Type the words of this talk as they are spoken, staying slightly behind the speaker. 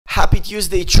Happy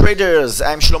Tuesday traders,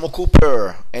 I'm Shlomo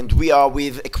Cooper and we are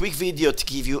with a quick video to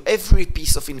give you every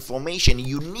piece of information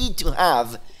you need to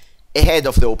have ahead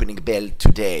of the opening bell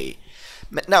today.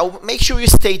 Now make sure you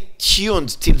stay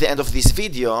tuned till the end of this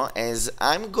video as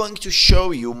I'm going to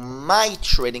show you my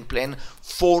trading plan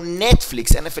for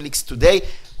Netflix, NFLX today,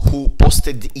 who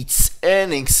posted its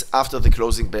earnings after the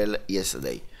closing bell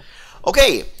yesterday.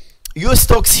 Okay. US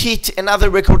stocks hit another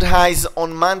record highs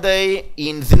on Monday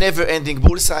in the never-ending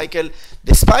bull cycle.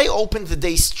 The SPY opened the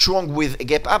day strong with a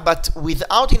gap up, but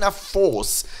without enough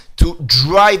force to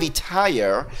drive it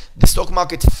higher, the stock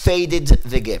market faded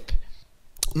the gap.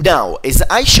 Now, as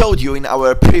I showed you in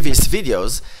our previous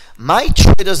videos, my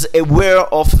traders are aware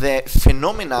of the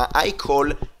phenomena I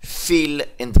call fill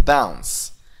and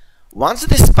bounce. Once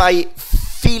the SPY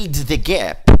filled the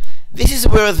gap, this is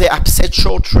where the upset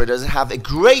short traders have a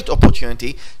great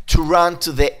opportunity to run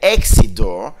to the exit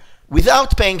door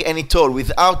without paying any toll,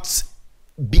 without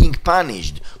being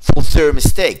punished for their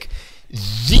mistake.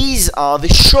 These are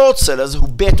the short sellers who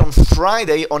bet on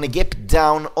Friday on a gap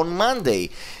down on Monday.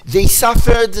 They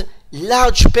suffered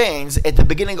large pains at the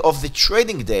beginning of the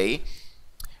trading day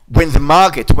when the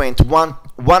market went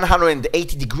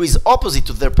 180 degrees opposite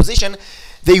to their position.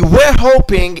 They were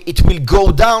hoping it will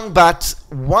go down, but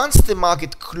once the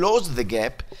market closed the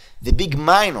gap, the big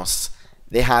minus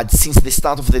they had since the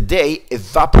start of the day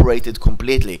evaporated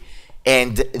completely.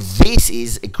 And this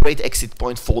is a great exit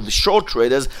point for the short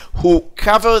traders who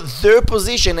cover their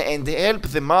position and help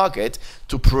the market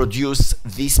to produce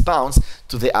this bounce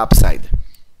to the upside.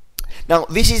 Now,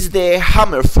 this is the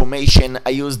hammer formation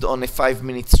I used on a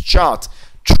 5-minute chart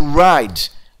to ride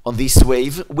on this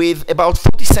wave with about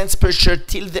 40 cents per share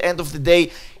till the end of the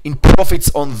day in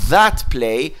profits on that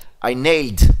play. I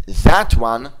nailed that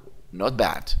one, not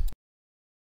bad.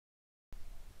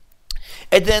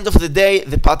 At the end of the day,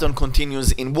 the pattern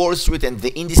continues in Wall Street and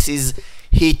the indices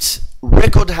hit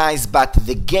record highs, but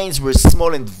the gains were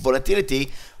small and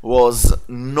volatility was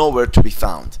nowhere to be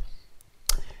found.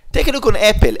 Take a look on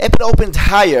Apple. Apple opened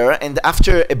higher and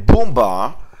after a boom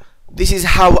bar, this is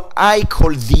how I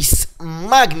call this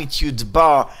magnitude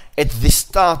bar at the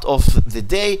start of the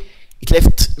day. It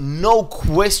left no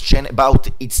question about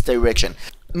its direction.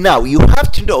 Now, you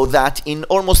have to know that in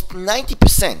almost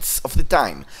 90% of the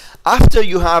time, after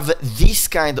you have this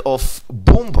kind of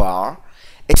boom bar,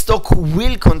 a stock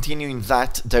will continue in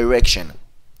that direction.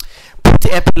 Put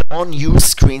Apple on your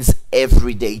screens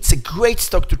every day. It's a great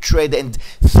stock to trade and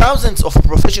thousands of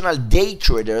professional day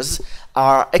traders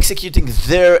are executing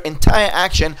their entire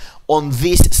action on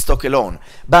this stock alone.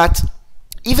 But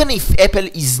even if Apple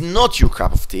is not your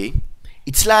cup of tea,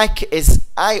 it's like, as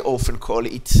I often call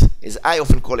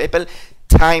Apple,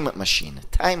 time machine.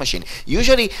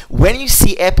 Usually when you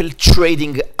see Apple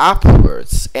trading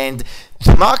upwards and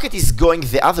the market is going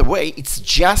the other way, it's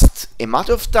just a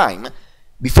matter of time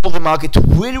before the market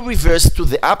will reverse to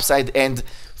the upside and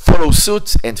follow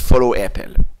suit and follow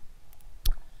Apple.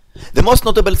 The most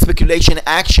notable speculation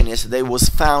action yesterday was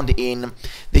found in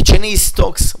the Chinese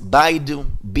stocks Baidu,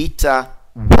 Beta,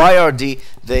 YRD.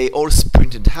 They all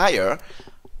sprinted higher.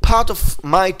 Part of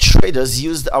my traders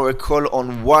used our call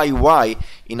on YY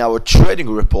in our trading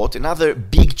report, another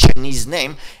big Chinese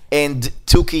name, and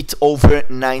took it over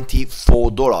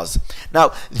 $94.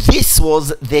 Now, this was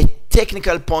the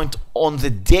technical point on the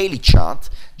daily chart.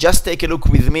 Just take a look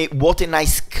with me what a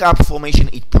nice cap formation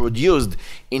it produced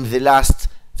in the last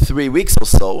 3 weeks or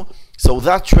so. So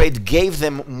that trade gave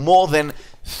them more than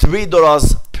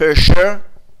 $3 per share.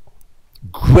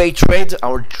 Great trade.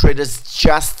 Our traders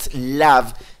just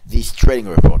love this trading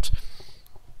report.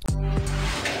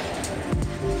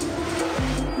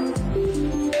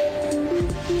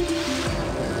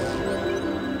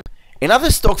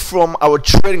 Another stock from our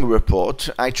trading report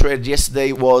I traded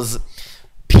yesterday was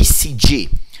PCG.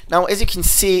 Now, as you can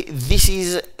see, this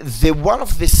is the one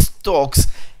of the stocks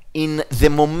in the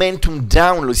momentum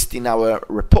down list in our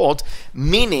report,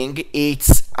 meaning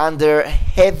it's under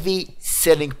heavy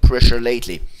selling pressure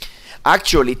lately.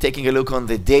 Actually, taking a look on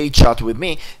the daily chart with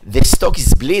me, the stock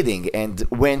is bleeding and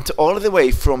went all the way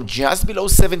from just below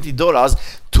 $70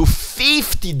 to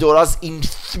 $50 in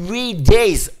 3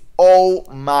 days. Oh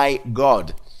my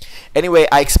God. Anyway,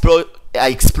 I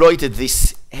exploited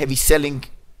this heavy selling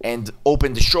and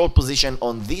opened a short position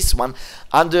on this one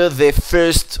under the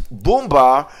first boom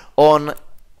bar on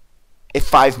a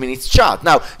 5-minute chart.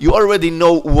 Now, you already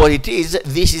know what it is.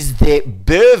 This is the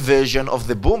bear version of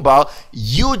the boom bar.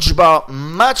 Huge bar,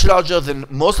 much larger than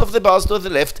most of the bars to the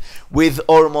left, with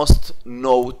almost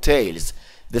no tails.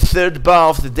 The third bar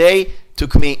of the day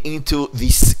took me into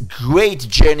this great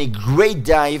journey, great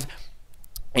dive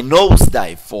a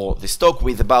nosedive for the stock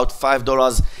with about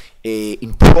 $5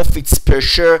 in profits per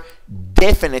share.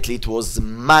 Definitely it was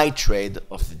my trade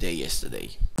of the day yesterday.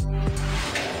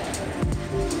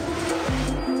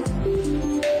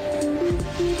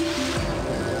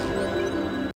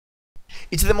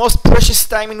 It's the most precious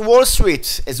time in Wall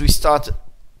Street as we start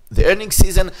the earnings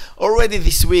season. Already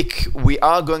this week we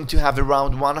are going to have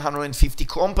around 150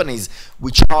 companies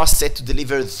which are set to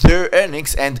deliver their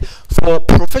earnings, and for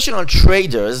professional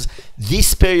traders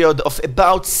this period of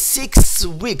about 6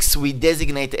 weeks we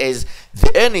designate as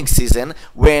the earnings season,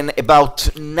 when about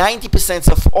 90%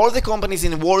 of all the companies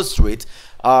in Wall Street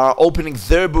are opening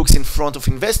their books in front of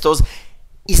investors,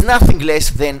 is nothing less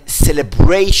than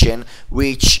celebration,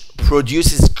 which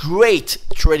produces great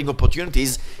trading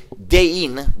opportunities day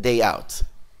in, day out.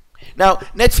 Now,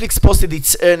 Netflix posted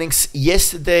its earnings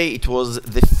yesterday. It was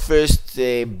the first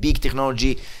big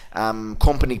technology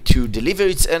company to deliver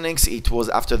its earnings. It was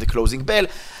after the closing bell.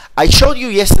 I showed you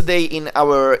yesterday in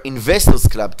our Investors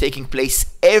Club, taking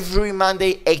place every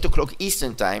Monday, 8 o'clock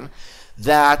Eastern Time,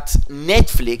 that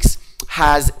Netflix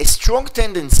has a strong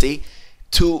tendency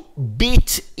to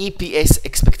beat EPS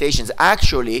expectations.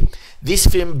 Actually, this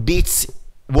firm beats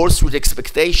Wall Street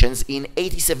expectations in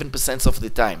 87% of the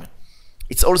time.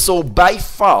 It's also by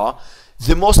far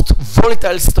the most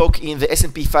volatile stock in the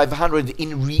S&P 500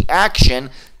 in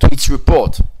reaction to its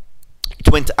report. It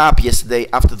went up yesterday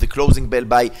after the closing bell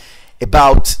by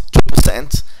about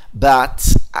 2%,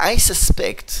 but I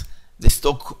suspect the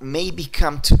stock may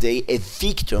become today a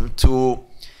victim to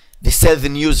the sell the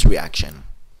news reaction.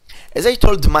 As I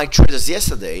told my traders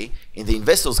yesterday in the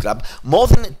Investors Club, more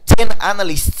than 10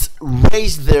 analysts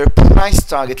raised their price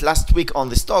target last week on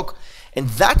the stock, and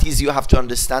that is, you have to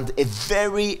understand, a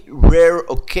very rare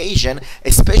occasion,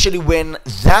 especially when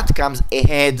that comes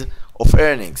ahead of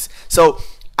earnings. So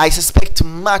I suspect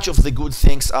much of the good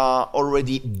things are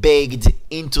already baked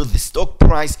into the stock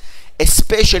price,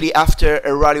 especially after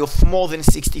a rally of more than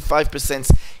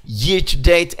 65% year to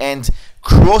date and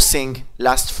crossing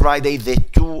last Friday the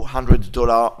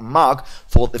 $200 mark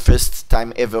for the first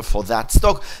time ever for that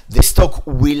stock. The stock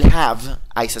will have,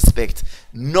 I suspect,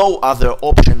 no other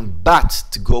option but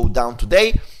to go down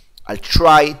today. I'll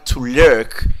try to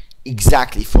lurk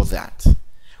exactly for that.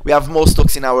 We have more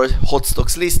stocks in our hot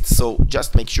stocks list, so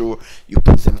just make sure you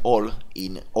put them all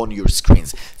in on your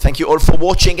screens. Thank you all for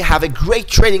watching. Have a great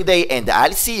trading day, and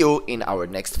I'll see you in our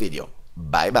next video.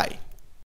 Bye bye.